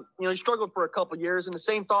 And, he struggled for a couple years, and the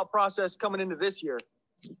same thought process coming into this year.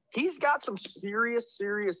 He's got some serious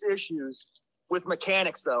issues with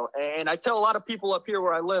mechanics, though. And I tell a lot of people up here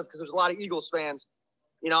where I live, because there's a lot of Eagles fans,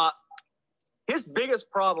 his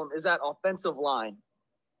biggest problem is that offensive line.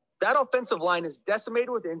 That offensive line is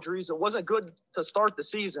decimated with injuries. It wasn't good to start the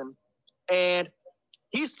season. And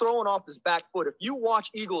he's throwing off his back foot. If you watch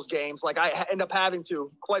Eagles games, like I end up having to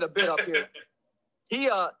quite a bit up here, he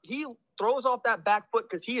throws off that back foot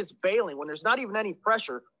because he is bailing when there's not even any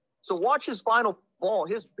pressure. So watch his final ball.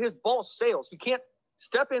 His ball sails. He can't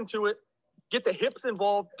step into it, get the hips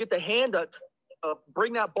involved, get the hand to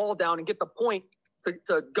bring that ball down and get the point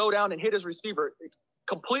to go down and hit his receiver. It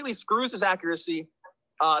completely screws his accuracy,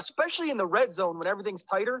 especially in the red zone when everything's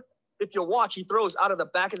tighter. If you watch, he throws out of the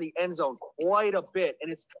back of the end zone quite a bit,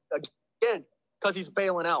 and it's, again, because he's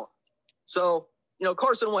bailing out. So,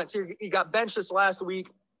 Carson Wentz, he got benched this last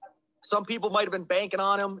week. Some people might have been banking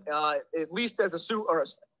on him, at least as a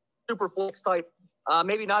super flex type,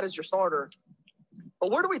 maybe not as your starter.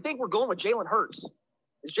 But where do we think we're going with Jalen Hurts?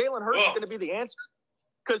 Is Jalen Hurts going to be the answer?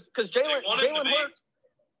 Because Jalen Hurts,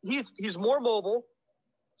 he's more mobile,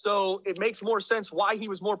 so it makes more sense why he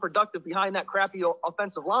was more productive behind that crappy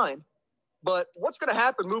offensive line. But what's going to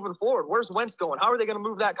happen moving forward? Where's Wentz going? How are they going to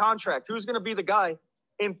move that contract? Who's going to be the guy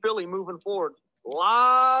in Philly moving forward?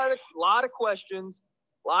 Lot of questions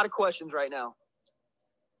right now.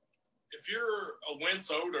 If you're a Wentz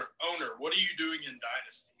owner, what are you doing in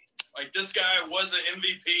Dynasty? Like, this guy was an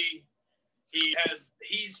MVP.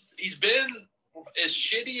 He's been as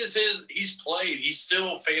shitty as he's played, he's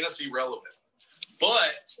still fantasy relevant.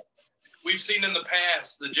 But we've seen in the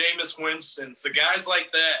past the Jameis Winstons, the guys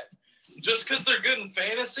like that, just because they're good in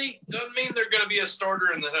fantasy doesn't mean they're going to be a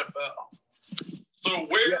starter in the NFL. So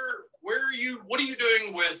where are you? What are you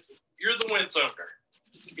doing with? You're the Wentz owner.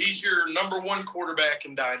 He's your number one quarterback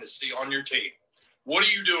in Dynasty on your team. What are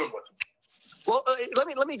you doing with him? Well,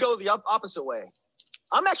 let me go the opposite way.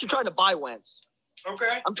 I'm actually trying to buy Wentz.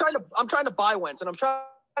 Okay. I'm trying to buy Wentz, and I'm trying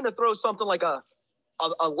to throw something like a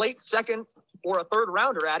late second or a third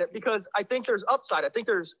rounder at it because I think there's upside. I think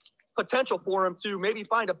there's potential for him to maybe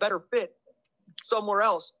find a better fit somewhere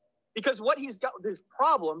else because what he's got, his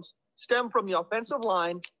problems stem from the offensive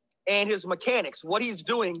line and his mechanics, what he's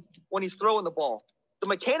doing when he's throwing the ball. The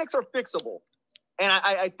mechanics are fixable, and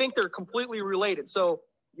I think they're completely related. So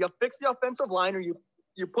you fix the offensive line or you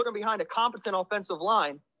put him behind a competent offensive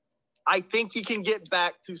line, I think he can get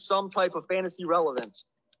back to some type of fantasy relevance.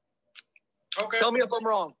 Okay. Tell me if I'm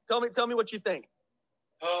wrong. Tell me what you think.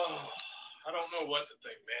 Oh, I don't know what to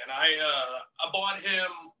think, man. I bought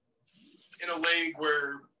him in a league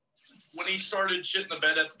where when he started shitting the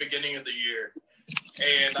bed at the beginning of the year,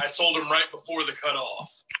 and I sold him right before the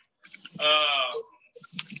cutoff.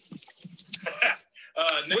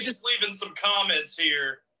 Nate's leaving some comments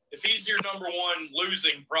here. If he's your number one,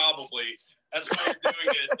 losing probably. That's why you're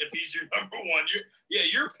doing it. If he's your number one,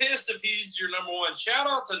 you're pissed if he's your number one. Shout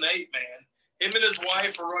out to Nate, man. Him and his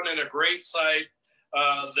wife are running a great site.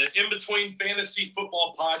 The In Between Fantasy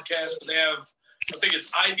Football Podcast. They have, I think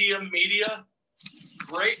it's Idea Media.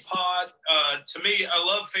 Great pod. To me, I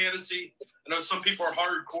love fantasy. I know some people are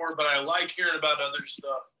hardcore, but I like hearing about other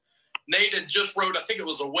stuff. Nate had just wrote, I think it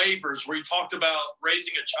was a waivers where he talked about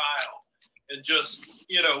raising a child and just,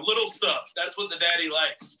 little stuff. That's what the daddy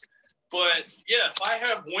likes. But yeah, if I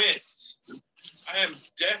have Wentz, I am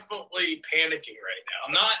definitely panicking right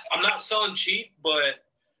now. I'm not selling cheap, but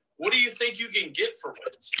what do you think you can get for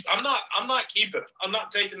Wentz? I'm not keeping him. I'm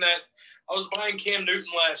not taking that. I was buying Cam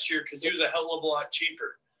Newton last year because he was a hell of a lot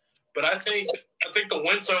cheaper. But I think the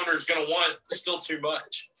Wentz owner is going to want still too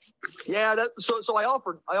much. Yeah, so I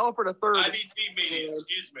offered a third. IBT meeting,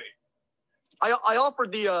 excuse me. I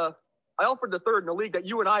offered the third in the league that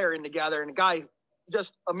you and I are in together, and the guy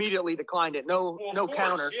just immediately declined it. No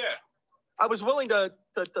counter. Yeah. I was willing to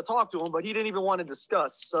talk to him, but he didn't even want to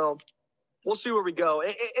discuss. So we'll see where we go.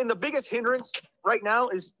 And the biggest hindrance right now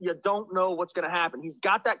is you don't know what's going to happen. He's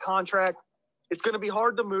got that contract. It's going to be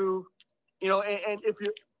hard to move. And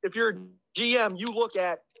if you're GM, you look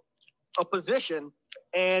at a position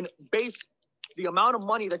and base the amount of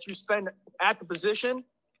money that you spend at the position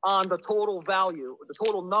on the total value, or the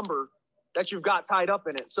total number that you've got tied up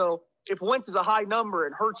in it. So if Wentz is a high number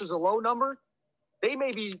and Hurts is a low number, they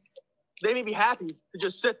may be happy to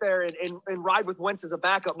just sit there and ride with Wentz as a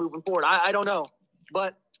backup moving forward. I don't know.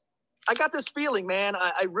 But I got this feeling, man,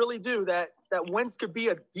 I really do, that Wentz could be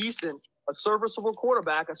a serviceable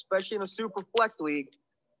quarterback, especially in a super flex league.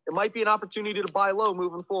 It might be an opportunity to buy low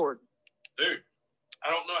moving forward. Dude, I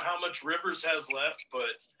don't know how much Rivers has left,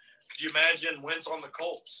 but could you imagine Wentz on the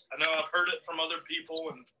Colts? I know I've heard it from other people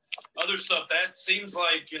and other stuff. That seems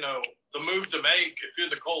like, the move to make if you're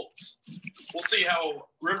the Colts. We'll see how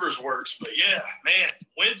Rivers works. But, yeah, man,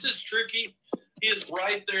 Wentz is tricky. He is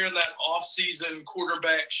right there in that offseason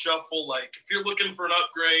quarterback shuffle. Like, if you're looking for an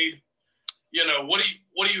upgrade,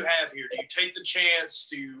 what do you have here? Do you take the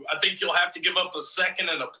chance? I think you'll have to give up a second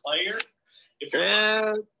and a player?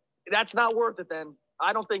 That's not worth it then.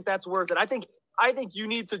 I don't think that's worth it. I think you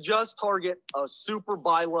need to just target a super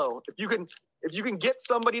buy low. If you can get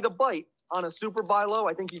somebody to bite on a super buy low,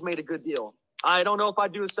 I think you've made a good deal. I don't know if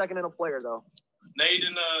I'd do a second and a player though. Nate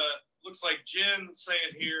and looks like Jen saying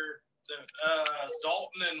here that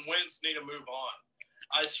Dalton and Wentz need to move on.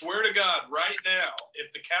 I swear to God, right now,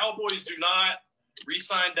 if the Cowboys do not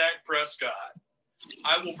re-sign Dak Prescott,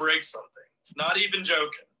 I will break something. Not even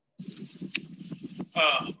joking.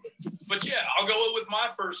 But yeah, I'll go with my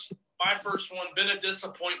first one. Been a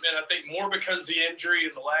disappointment, I think, more because the injury in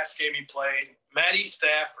the last game he played. Matty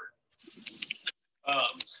Stafford.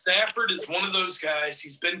 Stafford is one of those guys.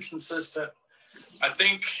 He's been consistent. I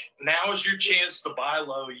think now is your chance to buy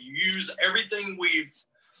low. You use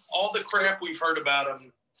all the crap we've heard about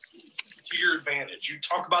him to your advantage. You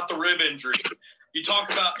talk about the rib injury. You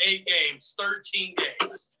talk about 8 games, 13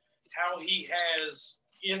 games, how he has,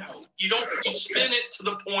 you spin it to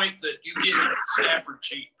the point that you get Stafford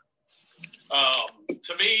cheap.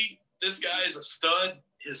 To me, this guy is a stud.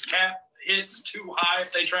 His cap hits too high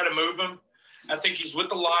if they try to move him. I think he's with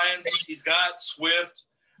the Lions. He's got Swift.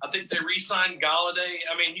 I think they re-signed Galladay.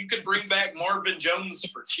 I mean, you could bring back Marvin Jones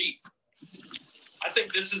for cheap. I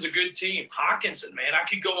think this is a good team. Hawkinson, man, I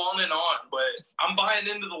could go on and on, but I'm buying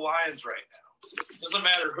into the Lions right now. Doesn't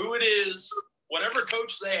matter who it is, whatever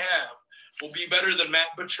coach they have will be better than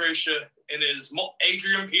Matt Patricia and his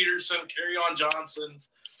Adrian Peterson, Kerryon Johnson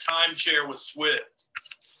timeshare with Swift.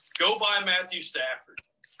 Go buy Matthew Stafford.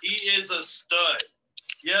 He is a stud.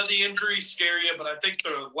 Yeah, the injuries scare you, but I think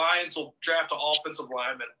the Lions will draft an offensive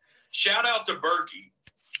lineman. Shout out to Berkey,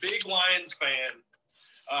 big Lions fan.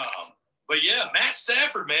 But yeah, Matt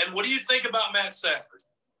Stafford, man. What do you think about Matt Stafford?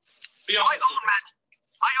 Be honest.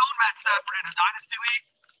 I own Matt Stafford in a dynasty league.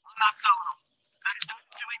 I'm not selling him. That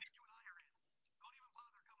dynasty league that you and I are in. Don't even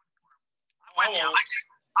bother coming for him. I'm with you.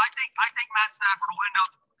 I think Matt Stafford will end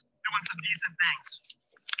up doing some decent things.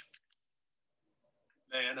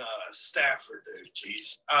 Man, Stafford, dude,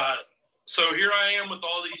 jeez. So here I am with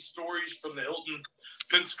all these stories from the Hilton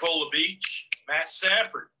Pensacola Beach. Matt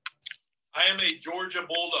Stafford. I am a Georgia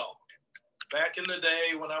Bulldog. Back in the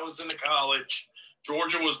day when I was in college,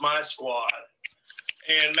 Georgia was my squad.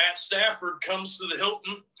 And Matt Stafford comes to the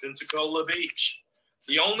Hilton Pensacola Beach.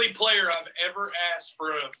 The only player I've ever asked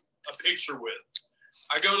for a picture with.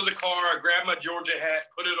 I go to the car, I grab my Georgia hat,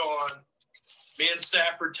 put it on. Me and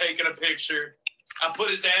Stafford taking a picture. I put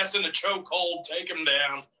his ass in a chokehold, take him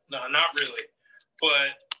down. No, not really.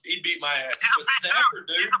 But he beat my ass. But Stafford,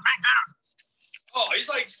 dude. Oh, he's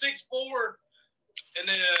like 6'4", and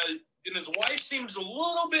his wife seems a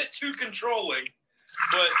little bit too controlling.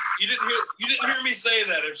 But you didn't hear me say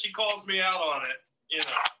that. If she calls me out on it,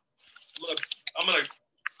 look, I'm gonna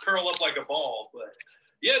curl up like a ball. But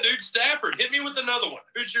yeah, dude, Stafford, hit me with another one.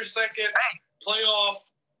 Who's your second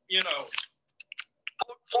playoff?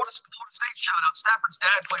 Florida State shout out. Stafford's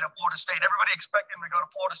dad played at Florida State. Everybody expected him to go to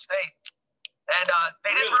Florida State, and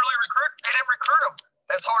they didn't really recruit. They didn't recruit him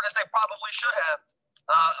as hard as they probably should have.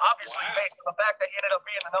 Obviously, based on the fact that he ended up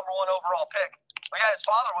being the #1 overall pick. But yeah, his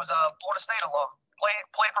father was a Florida State alum.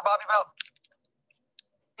 Played for Bobby Bell.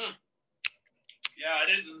 Yeah, I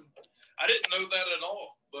didn't know that at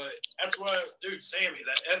all. But that's why, dude, Sammy,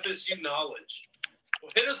 that FSU knowledge.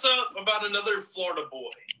 Well, hit us up about another Florida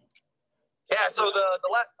boy. Yeah, so the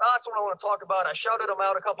last one I want to talk about, I shouted him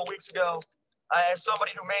out a couple weeks ago as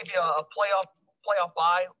somebody who may be a playoff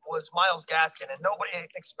bye, was Myles Gaskin, and nobody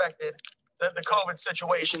expected the COVID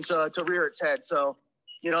situation to rear its head. So,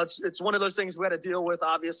 it's one of those things we had to deal with,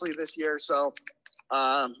 obviously, this year. So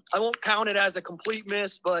I won't count it as a complete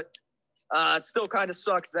miss, but it still kind of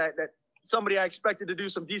sucks that somebody I expected to do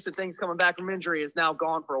some decent things coming back from injury is now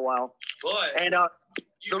gone for a while. But you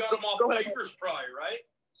got him off waivers probably, right?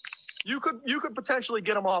 You could potentially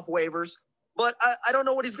get him off waivers, but I don't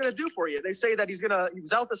know what he's going to do for you. They say that he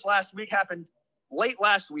was out this last week, happened late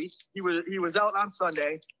last week. He was out on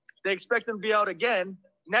Sunday. They expect him to be out again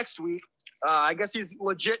next week. I guess he's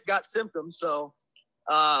legit got symptoms, so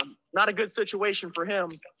not a good situation for him.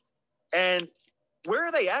 And where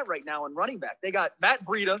are they at right now in running back? They got Matt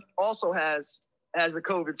Breida also has a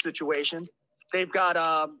COVID situation. They've got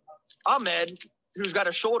Ahmed, who's got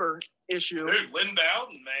a shoulder issue. Dude, Lynn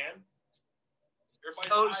Bowden, man.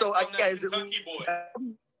 So I guess Kentucky boy.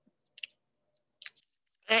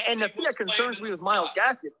 And the thing that concerns me with Myles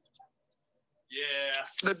Gaskin. Yeah.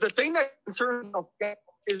 The thing that concerns me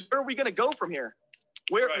is where are we going to go from here?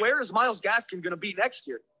 Where is Myles Gaskin going to be next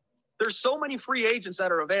year? There's so many free agents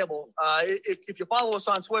that are available. If you follow us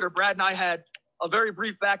on Twitter, Brad and I had a very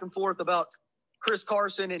brief back and forth about Chris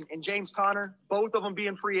Carson and James Conner, both of them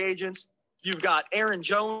being free agents. You've got Aaron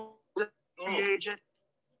Jones, free agent.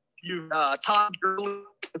 You've Todd Gurley,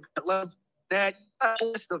 that a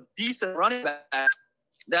list of decent running backs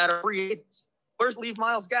that are free agents. Where's leave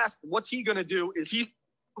Myles Gaskin? What's he going to do? Is he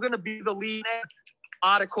going to be the lead?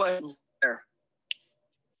 Odd questions there.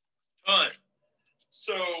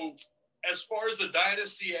 So, as far as the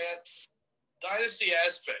dynasty aspect,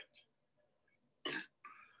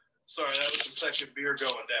 sorry, that was the second beer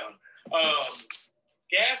going down.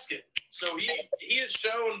 Gaskin. So he has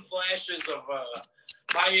shown flashes of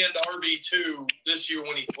high-end RB2 this year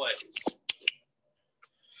when he plays.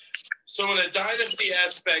 So in a dynasty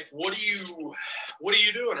aspect, what are you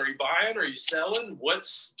doing? Are you buying? Are you selling?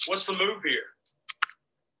 What's the move here?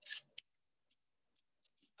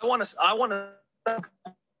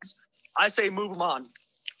 I say move him on.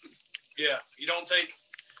 Yeah, you don't take.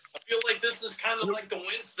 I feel like this is kind of like the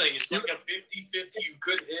Wentz thing. It's like a 50-50 you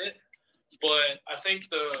could hit, but I think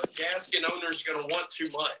the Gaskin owner is going to want too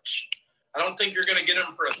much. I don't think you're going to get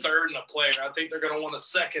him for a third and a player. I think they're going to want a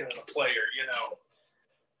second and a player,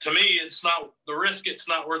 To me, it's not the risk. It's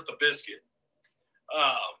not worth the biscuit.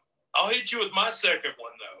 I'll hit you with my second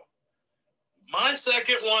one, though. My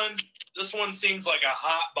second one, this one seems like a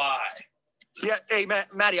hot buy. Yeah, hey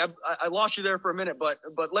Matty, I lost you there for a minute, but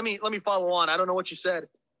let me follow on. I don't know what you said,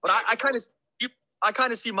 but I kind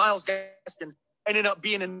of see Myles Gaskin ended up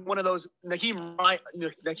being in one of those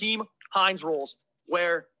Naheem Hines roles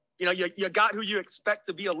where you got who you expect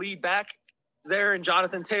to be a lead back there in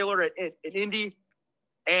Jonathan Taylor at Indy,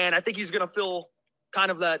 and I think he's going to fill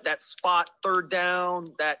kind of that spot, third down,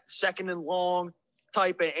 that second and long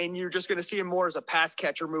type, and you're just going to see him more as a pass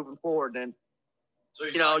catcher moving forward. And so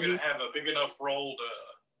he's not going to have a big enough role to,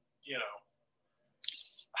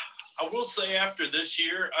 I will say after this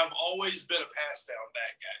year, I've always been a pass down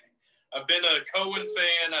back guy. I've been a Cohen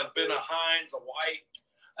fan. I've been a Hines, a White.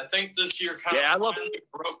 I think this year kind of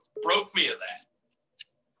broke me of that.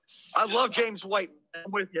 I love James White.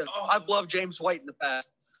 I'm with you. Oh. I've loved James White in the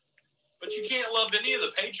past. But you can't love any of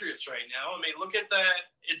the Patriots right now. I mean, look at that.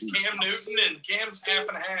 It's Cam Newton, and Cam's half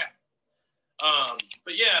and half.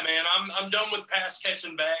 But yeah, man, I'm done with pass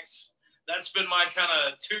catching backs. That's been my kind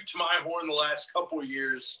of toot to my horn the last couple of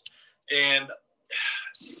years, and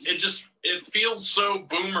it feels so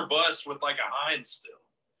boom or bust with like a Hines still.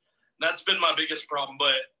 And that's been my biggest problem.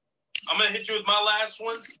 But I'm gonna hit you with my last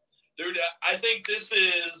one, dude. I think this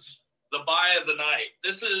is the buy of the night.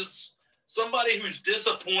 This is somebody who's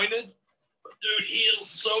disappointed, but dude, he is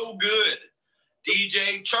so good.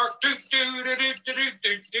 DJ Chark,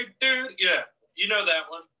 yeah, you know that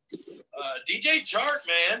one. DJ Chark,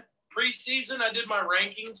 man. Preseason, I did my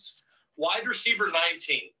rankings. Wide receiver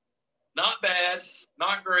 19. Not bad,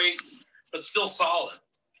 not great, but still solid.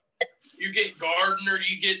 You get Gardner,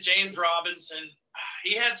 you get James Robinson.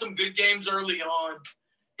 He had some good games early on.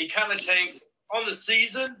 He kind of tanked on the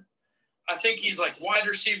season. I think he's like wide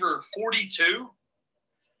receiver 42.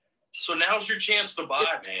 So now's your chance to buy,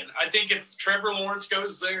 man. I think if Trevor Lawrence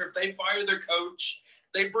goes there, if they fire their coach,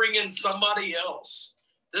 they bring in somebody else.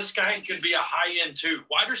 This guy could be a high end too.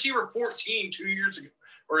 Wide receiver 14 2 years ago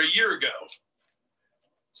or a year ago.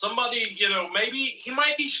 Somebody, maybe he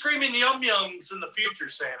might be screaming yum yums in the future,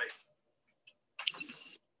 Sammy.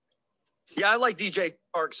 Yeah, I like DJ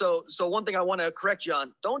Chark. So one thing I want to correct you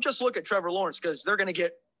on, don't just look at Trevor Lawrence because they're going to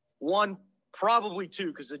get one, probably two,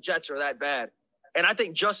 because the Jets are that bad. And I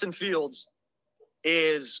think Justin Fields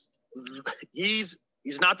he's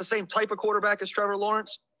not the same type of quarterback as Trevor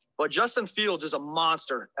Lawrence, but Justin Fields is a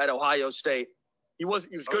monster at Ohio State. He was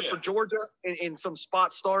good for Georgia in some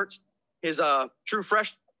spot starts. His true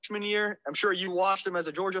freshman year, I'm sure you watched him as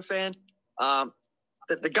a Georgia fan.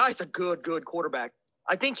 The guy's a good quarterback.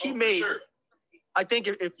 I think I think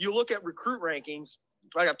if you look at recruit rankings,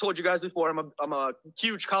 like I've told you guys before, I'm a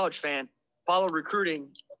huge college fan, follow recruiting.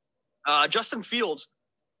 Justin Fields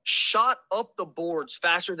shot up the boards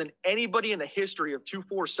faster than anybody in the history of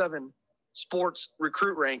 247 sports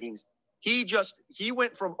recruit rankings. He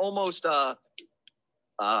went from almost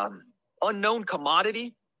unknown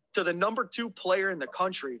commodity to the number 2 player in the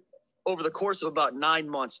country over the course of about 9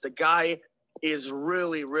 months. The guy is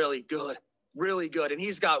really, really good, and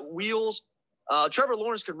he's got wheels. Trevor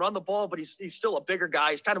Lawrence can run the ball, but he's still a bigger guy.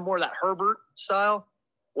 He's kind of more of that Herbert style,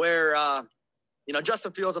 where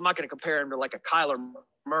Justin Fields, I'm not going to compare him to like a Kyler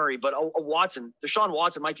Murray, but a Watson, Deshaun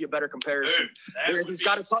Watson might be a better comparison. Dude, that would be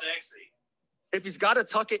sexy. If he's got to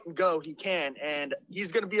tuck it and go, he can, and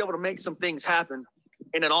he's going to be able to make some things happen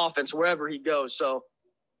in an offense wherever he goes. So,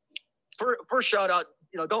 first shout out,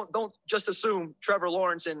 don't just assume Trevor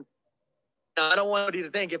Lawrence, and I don't want anybody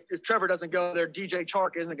to think if Trevor doesn't go there, DJ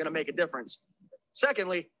Chark isn't going to make a difference.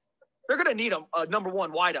 Secondly, they're going to need a number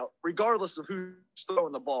 1 wideout, regardless of who's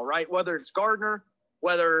throwing the ball, right? Whether it's Gardner,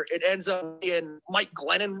 whether it ends up being Mike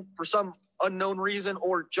Glennon for some unknown reason,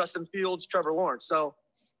 or Justin Fields, Trevor Lawrence. So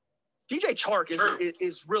DJ Chark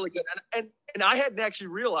is really good. And I hadn't actually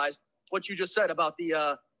realized what you just said about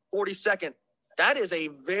the 42nd. That is a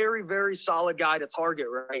very, very solid guy to target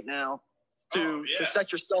right now to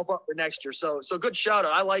set yourself up for next year. So good shout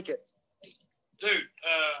out. I like it. Dude,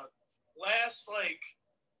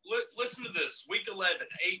 listen to this. Week 11,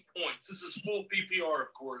 8 points. This is full PPR,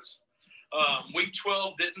 of course. Week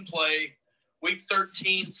 12 didn't play. Week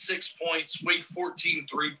 13, 6 points. Week 14,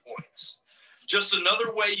 3 points. Just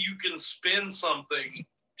another way you can spin something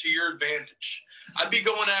to your advantage. I'd be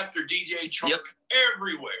going after DJ Chark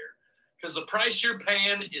everywhere because the price you're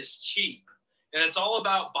paying is cheap. And it's all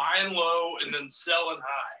about buying low and then selling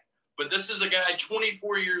high. But this is a guy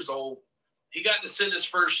 24 years old. He got to sit his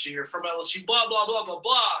first year from LSU, blah, blah, blah, blah,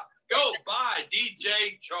 blah. Go buy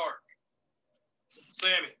DJ Chark.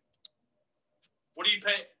 Sammy, what are you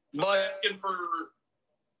paying? I'm asking for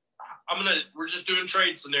we're just doing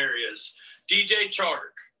trade scenarios. DJ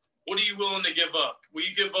Chark, what are you willing to give up? Will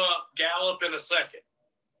you give up Gallup in a second?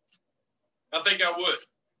 I think I would.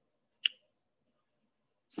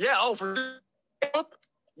 Yeah, oh, for sure.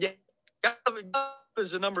 Yeah, Gallup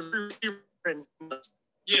is the number 3 receiver. And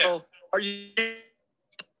so are you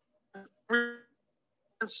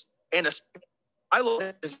and I look at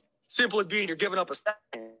it as simple as being you're giving up a second.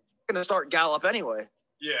 You're going to start Gallup anyway.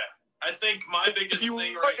 Yeah, I think my biggest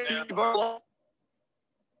thing right now,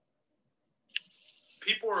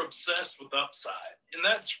 people are obsessed with upside, and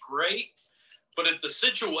that's great. But if the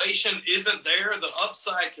situation isn't there, the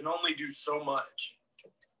upside can only do so much.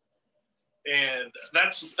 And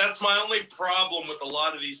that's my only problem with a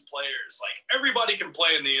lot of these players. Like, everybody can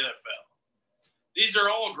play in the NFL. These are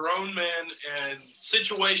all grown men, and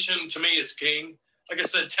situation to me is king. Like I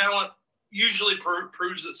said, talent usually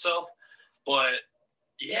proves itself. But,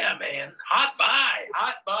 yeah, man, hot buy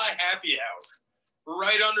happy hour. We're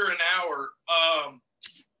right under an hour.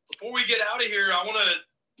 Before we get out of here, I want to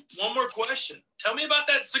 – one more question. Tell me about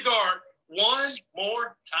that cigar one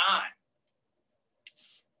more time.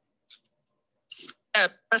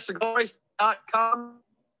 At bestcigars.com,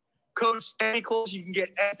 code Sammy Close, you can get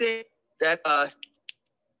anything that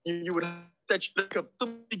you would that you could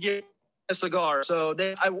get a cigar. So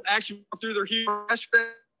I actually went through their here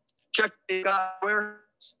yesterday, checked the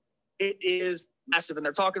warehouse. It is massive, and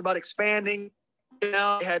they're talking about expanding.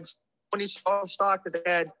 Now they had 20 stock that they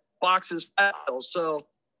had boxes filled. So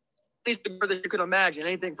any cigar that you can imagine,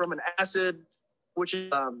 anything from an acid, which is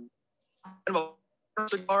kind of a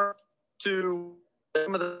cigar, to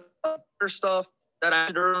some of the other stuff that I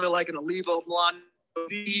did earlier, like an Olivo Blonde, for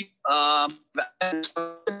me that I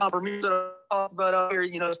talked about out here,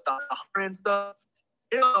 the higher end stuff.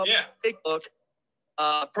 Take a look.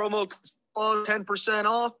 Promo 10%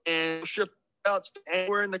 off and ship out to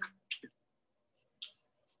anywhere in the country.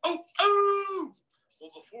 Oh!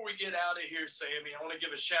 Well, before we get out of here, Sammy, I want to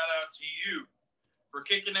give a shout out to you for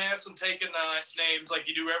kicking ass and taking names like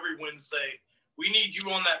you do every Wednesday. We need you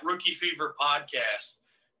on that Rookie Fever podcast.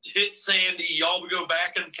 Hit Sandy. Y'all will go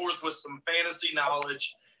back and forth with some fantasy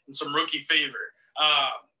knowledge and some Rookie Fever.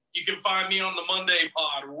 You can find me on the Monday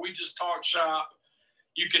pod where we just talk shop.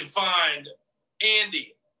 You can find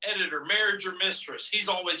Andy, editor, marriage or mistress. He's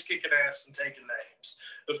always kicking ass and taking names.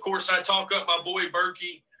 Of course, I talk up my boy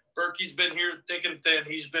Berkey. Berkey's been here thick and thin.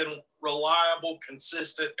 He's been reliable,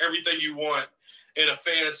 consistent, everything you want in a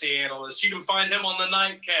fantasy analyst. You can find him on the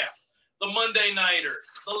Nightcap, the Monday Nighter,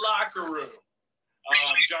 the Locker Room.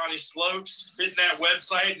 Johnny Slopes hitting that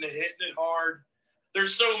website and hitting it hard.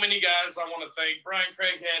 There's so many guys I want to thank. Brian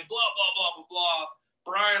Craighead, blah, blah, blah, blah, blah.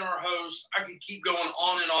 Brian, our host. I can keep going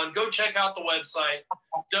on and on. Go check out the website,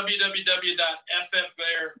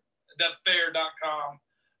 www.fffair.com.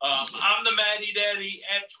 I'm the MattyDaddy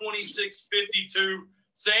at 2652.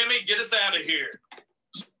 Sammy, get us out of here.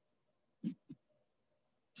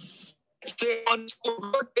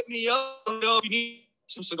 Hit me up. If you need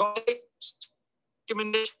some cigar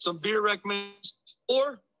recommendations, some beer recommendations,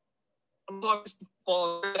 or I'm talking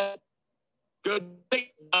football. Good.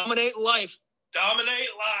 Dominate life.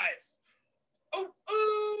 Dominate life.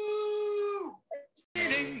 Ooh.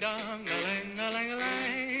 Ding dong, a lang,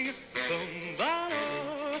 boom,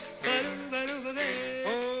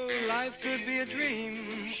 oh, life could be a dream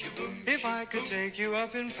if I could take you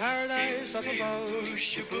up in paradise up above.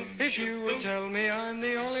 If you would tell me I'm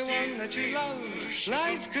the only one that you love,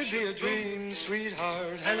 life could be a dream,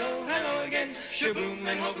 sweetheart. Hello, hello again, shaboom,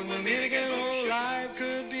 and hoping we'll meet again. Oh, life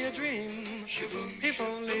could be a dream if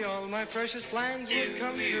only all my precious plans would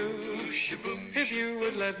come true. If you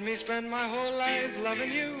would let me spend my whole life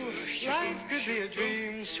loving you, life could be a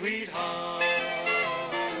dream, sweetheart.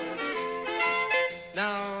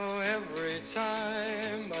 Now every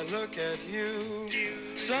time I look at you,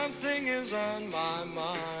 something is on my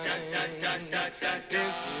mind. If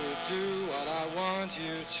you do what I want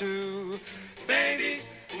you to, baby,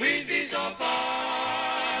 we'd be so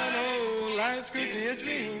fine. Oh, life could be a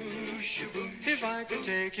dream if I could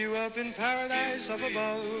take you up in paradise up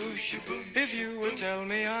above. If you would tell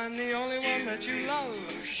me I'm the only one that you love,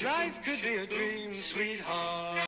 life could be a dream, sweetheart.